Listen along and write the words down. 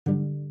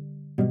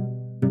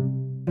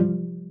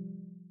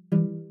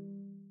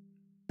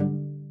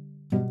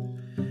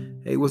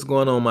Hey, what's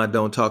going on, my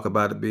Don't Talk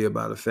About It, Be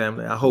About It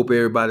family? I hope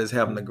everybody's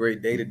having a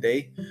great day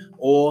today.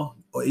 Or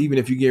even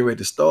if you're getting ready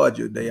to start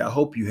your day, I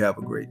hope you have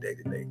a great day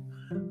today.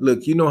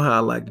 Look, you know how I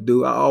like to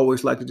do. I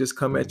always like to just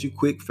come at you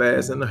quick,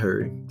 fast, in a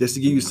hurry, just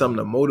to give you something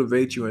to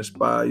motivate you,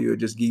 inspire you, or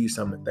just give you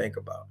something to think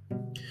about.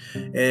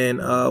 And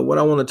what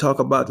I want to talk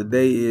about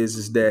today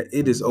is that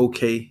it is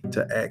okay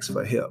to ask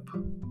for help.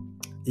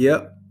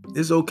 Yep,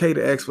 it's okay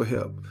to ask for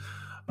help.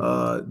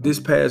 This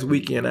past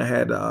weekend, I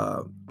had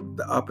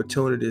the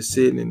opportunity to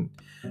sit and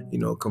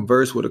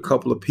converse with a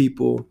couple of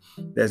people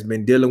that's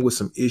been dealing with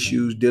some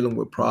issues, dealing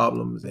with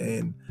problems,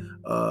 and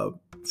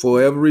for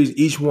whatever reason,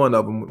 each one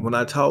of them, when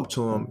I talked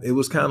to them, it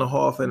was kind of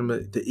hard for them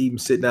to even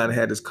sit down and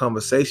have this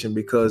conversation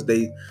because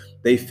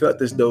they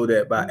felt as though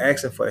that by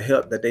asking for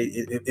help that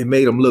it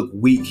made them look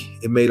weak,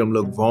 it made them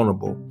look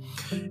vulnerable.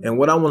 And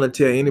what I want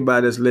to tell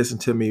anybody that's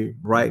listening to me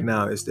right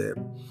now is that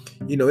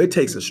it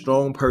takes a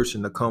strong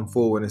person to come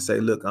forward and say,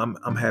 look,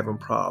 I'm having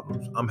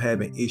problems, I'm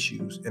having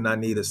issues, and I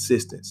need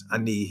assistance, I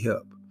need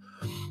help.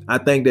 I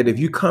think that if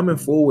you coming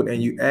forward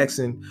and you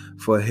asking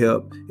for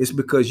help, it's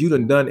because you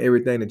done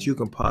everything that you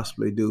can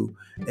possibly do,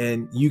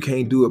 and you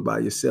can't do it by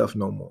yourself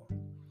no more.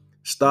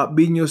 Stop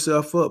beating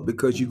yourself up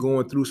because you're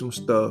going through some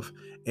stuff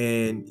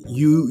and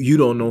you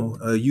don't know,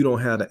 you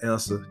don't have the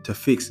answer to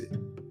fix it.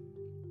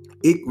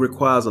 It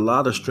requires a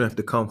lot of strength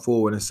to come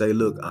forward and say,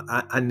 look,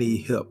 I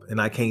need help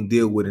and I can't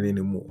deal with it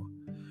anymore.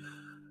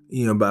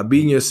 By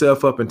beating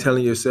yourself up and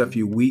telling yourself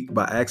you're weak,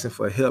 by asking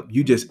for help,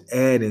 you just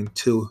adding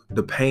to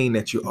the pain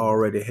that you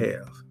already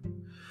have.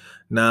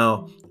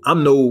 Now,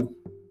 I'm no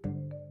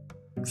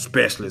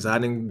specialist. I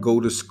didn't go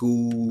to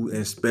school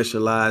and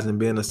specialize in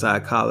being a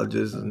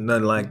psychologist or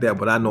nothing like that,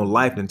 but I know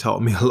life done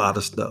taught me a lot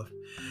of stuff.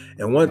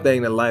 And one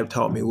thing that life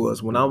taught me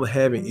was when I'm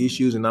having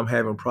issues and I'm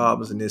having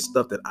problems and there's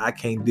stuff that I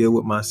can't deal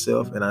with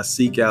myself, and I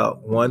seek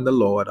out the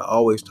Lord, I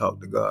always talk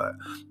to God,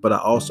 but I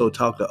also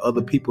talk to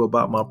other people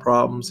about my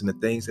problems and the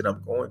things that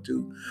I'm going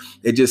through.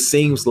 It just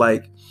seems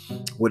like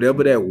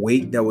whatever that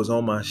weight that was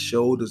on my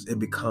shoulders,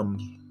 it come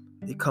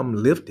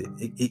lifted.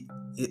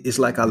 It's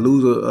like I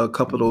lose a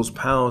couple of those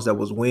pounds that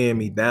was weighing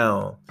me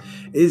down.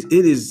 It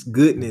is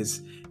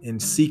goodness in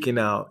seeking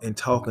out and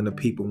talking to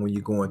people when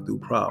you're going through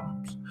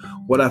problems.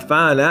 What I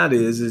find out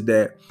is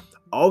that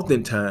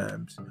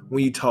oftentimes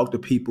when you talk to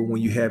people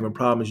when you're having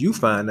problems, you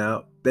find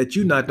out that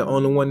you're not the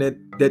only one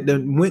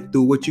that went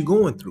through what you're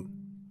going through.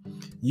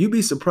 You'd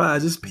be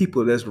surprised. There's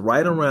people that's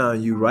right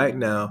around you right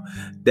now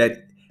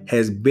that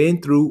has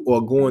been through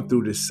or going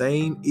through the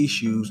same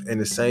issues and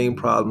the same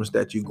problems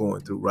that you're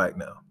going through right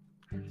now.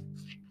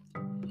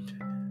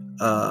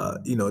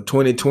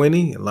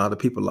 2020, a lot of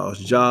people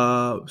lost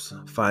jobs,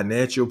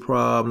 financial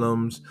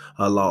problems,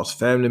 lost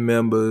family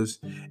members,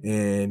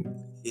 and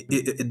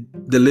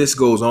the list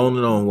goes on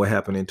and on what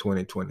happened in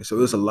 2020. So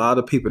there's a lot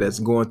of people that's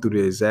going through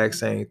the exact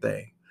same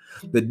thing.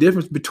 The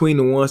difference between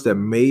the ones that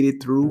made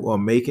it through or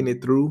making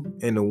it through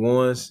and the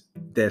ones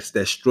that's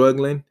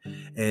struggling,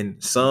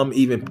 and some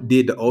even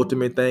did the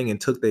ultimate thing and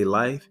took their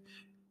life,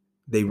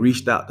 they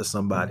reached out to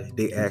somebody,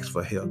 they asked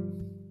for help.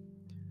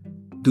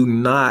 Do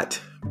not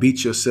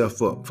beat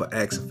yourself up for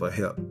asking for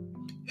help.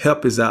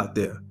 Help is out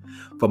there.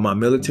 For my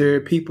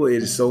military people,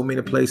 it is so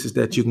many places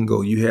that you can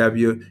go. You have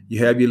your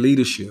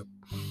leadership.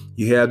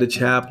 You have the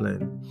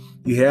chaplain.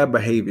 You have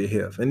behavioral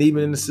health. And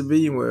even in the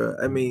civilian world,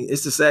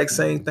 it's the exact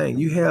same thing.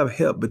 You have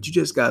help, but you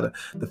just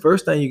the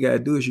first thing you gotta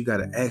do is you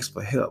gotta ask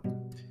for help.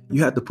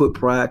 You have to put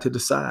pride to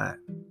the side.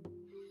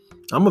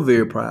 I'm a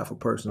very prideful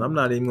person. I'm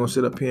not even gonna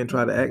sit up here and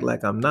try to act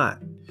like I'm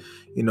not.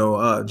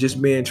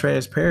 Just being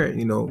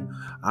transparent.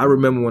 I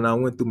remember when I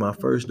went through my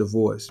first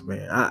divorce,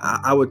 man,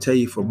 I would tell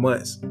you for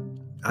months,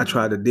 I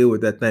tried to deal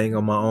with that thing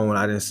on my own.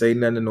 I didn't say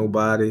nothing to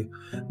nobody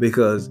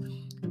because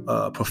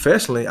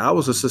professionally, I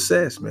was a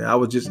success, man.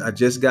 I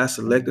just got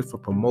selected for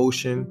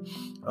promotion.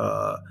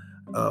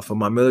 For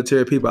my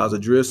military people, I was a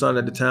drill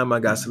sergeant at the time.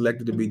 I got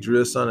selected to be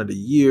drill sergeant of the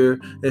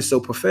year. And so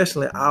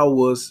professionally, I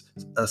was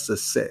a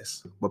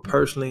success. But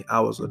personally,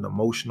 I was an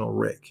emotional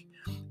wreck.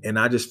 And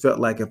I just felt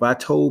like if I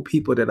told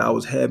people that I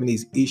was having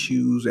these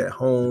issues at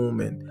home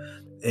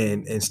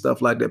and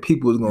stuff like that,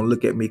 people was going to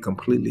look at me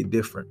completely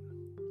different.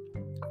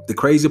 The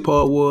crazy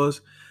part was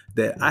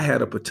that I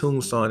had a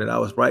platoon sergeant that I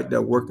was right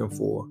there working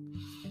for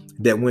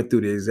that went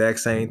through the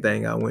exact same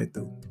thing I went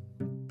through.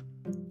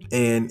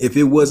 And if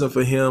it wasn't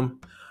for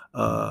him,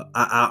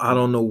 I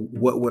don't know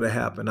what would have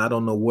happened. I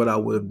don't know what I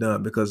would have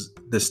done because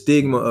the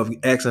stigma of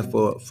asking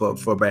for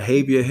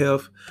behavioral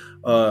health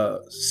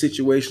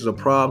situations or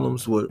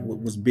problems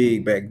was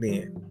big back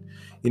then.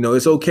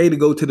 It's okay to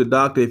go to the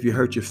doctor if you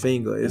hurt your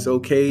finger. It's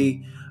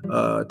okay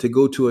to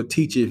go to a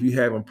teacher if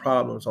you're having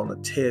problems on a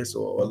test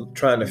or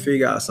trying to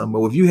figure out something.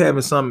 But if you're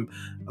having something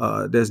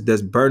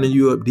that's burning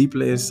you up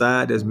deeply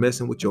inside, that's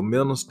messing with your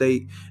mental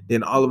state,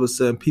 then all of a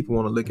sudden people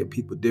want to look at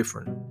people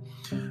different.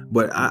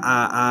 But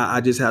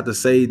I just have to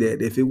say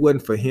that if it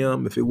wasn't for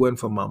him, if it wasn't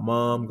for my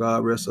mom,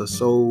 God rest her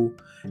soul,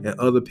 and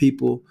other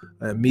people,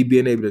 me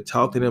being able to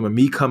talk to them and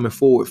me coming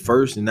forward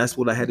first, and that's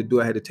what I had to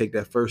do. I had to take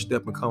that first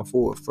step and come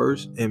forward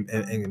first and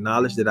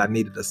acknowledge that I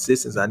needed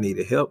assistance, I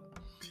needed help.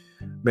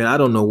 man, I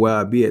don't know where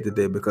I'd be at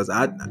today, because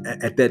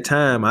at that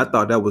time I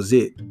thought that was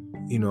it.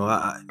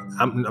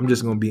 I'm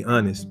just gonna be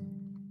honest.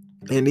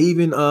 And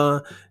even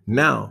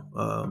now,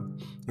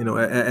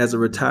 as a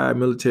retired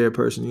military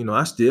person,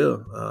 I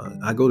still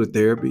I go to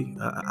therapy.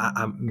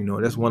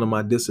 That's one of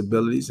my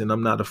disabilities, and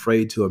I'm not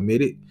afraid to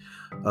admit it.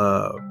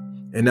 Uh,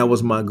 and that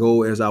was my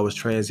goal as I was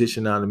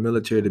transitioning out of the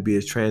military, to be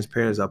as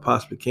transparent as I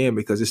possibly can,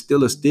 because it's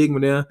still a stigma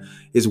there.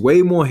 It's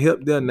way more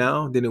help there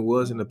now than it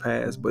was in the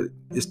past, but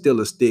it's still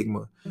a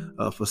stigma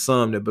for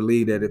some that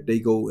believe that if they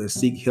go and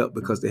seek help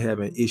because they're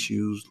having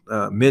issues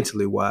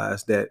mentally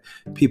wise, that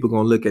people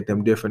gonna look at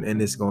them different, and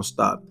it's gonna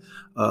stop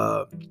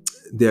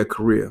their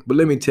career. But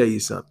let me tell you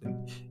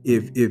something.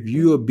 If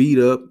you are beat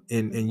up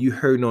and you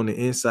hurting on the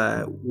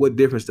inside, what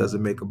difference does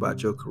it make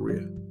about your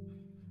career?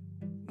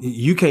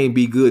 You can't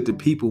be good to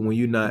people when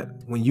you're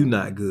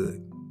not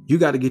good. You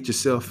got to get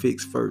yourself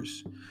fixed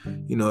first.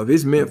 If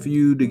it's meant for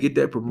you to get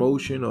that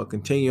promotion or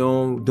continue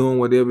on doing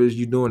whatever it is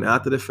you're doing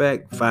after the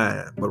fact,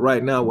 fine. But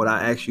right now, what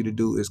I ask you to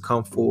do is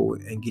come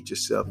forward and get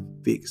yourself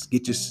fixed.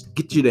 Get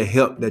you the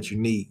help that you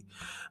need,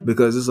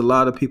 because there's a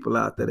lot of people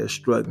out there that's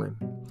struggling.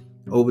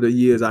 Over the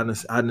years, I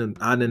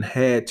done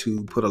had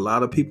to put a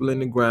lot of people in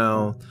the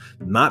ground,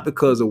 not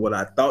because of what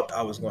I thought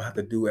I was going to have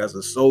to do as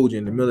a soldier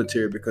in the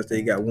military because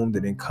they got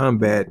wounded in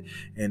combat,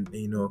 and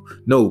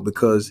no,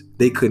 because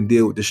they couldn't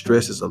deal with the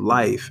stresses of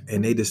life,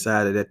 and they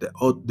decided that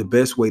the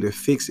best way to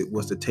fix it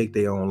was to take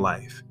their own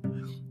life.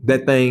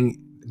 That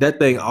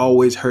thing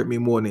always hurt me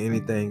more than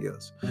anything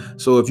else.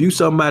 So if you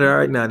somebody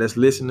right now that's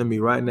listening to me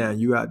right now, and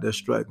you out there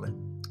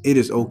struggling, it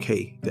is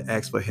okay to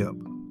ask for help.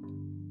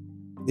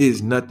 It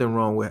is nothing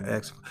wrong with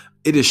asking.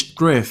 It is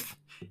strength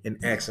in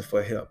asking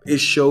for help. It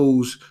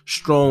shows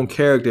strong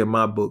character in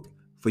my book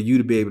for you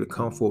to be able to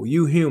come forward.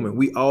 You human.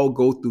 We all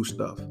go through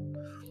stuff.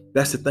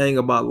 That's the thing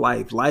about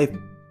life. Life,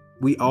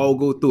 we all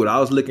go through it. I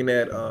was looking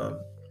at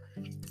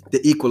The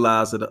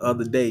Equalizer the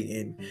other day,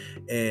 and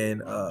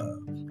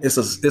it's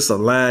a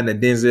line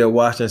that Denzel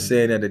Washington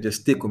said that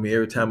just stick with me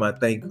every time I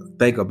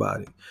think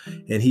about it.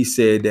 And he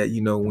said that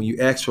when you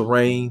ask for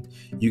rain,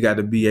 you got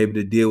to be able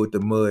to deal with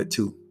the mud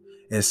too.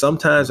 And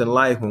sometimes in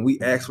life, when we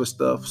ask for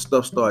stuff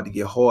started to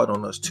get hard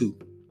on us too.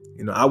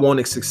 I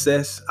wanted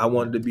success. I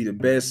wanted to be the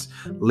best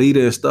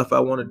leader and stuff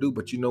I want to do.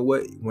 But you know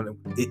what? When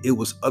it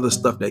was other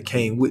stuff that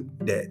came with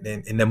that,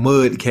 and the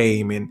mud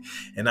came,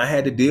 and I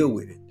had to deal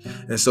with it.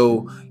 And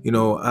so,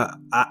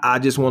 I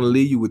just want to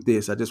leave you with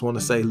this. I just want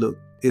to say, look,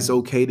 it's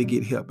okay to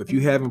get help. If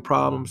you're having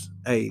problems,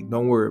 hey,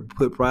 don't worry.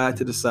 Put pride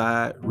to the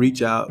side.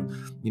 Reach out.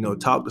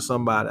 Talk to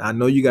somebody. I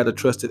know you got a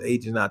trusted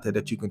agent out there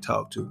that you can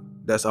talk to.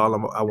 That's all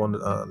I want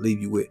to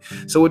leave you with.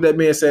 So with that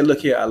being said,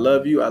 look here. I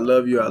love you. I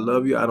love you. I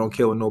love you. I don't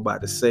care what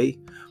nobody say.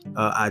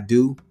 I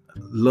do.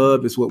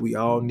 Love is what we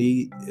all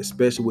need,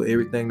 especially with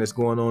everything that's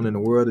going on in the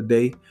world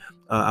today.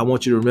 I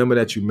want you to remember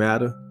that you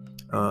matter.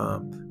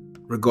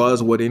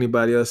 Regardless of what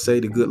anybody else say,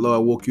 the good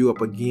Lord woke you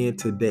up again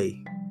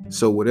today.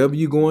 So whatever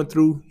you're going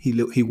through,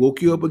 he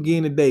woke you up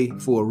again today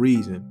for a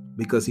reason,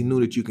 because he knew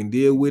that you can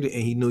deal with it,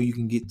 and he knew you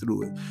can get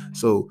through it.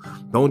 So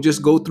don't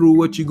just go through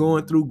what you're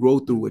going through, grow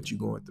through what you're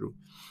going through.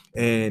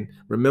 And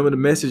remember, the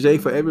message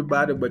ain't for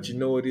everybody, but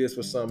it is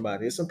for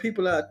somebody. There's some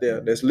people out there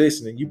that's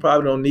listening. You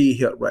probably don't need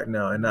help right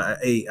now. And I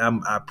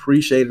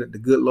appreciate it, the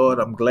good Lord.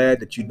 I'm glad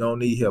that you don't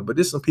need help. But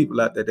there's some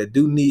people out there that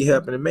do need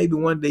help. And maybe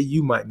one day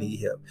you might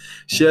need help.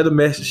 Share the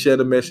message, share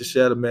the message,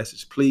 share the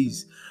message,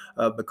 please.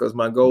 Because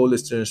my goal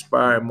is to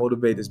inspire and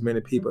motivate as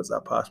many people as I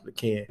possibly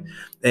can.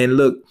 And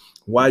look,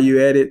 while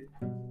you're at it,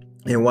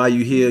 and while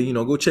you're here,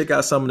 go check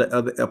out some of the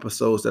other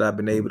episodes that I've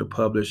been able to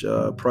publish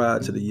prior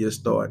to the year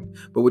starting.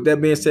 But with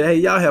that being said, hey,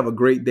 y'all have a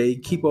great day.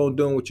 Keep on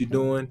doing what you're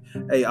doing.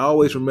 Hey,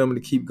 always remember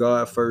to keep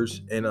God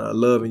first and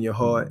love in your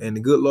heart. And the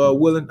good Lord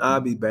willing,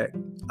 I'll be back.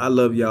 I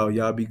love y'all.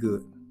 Y'all be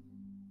good.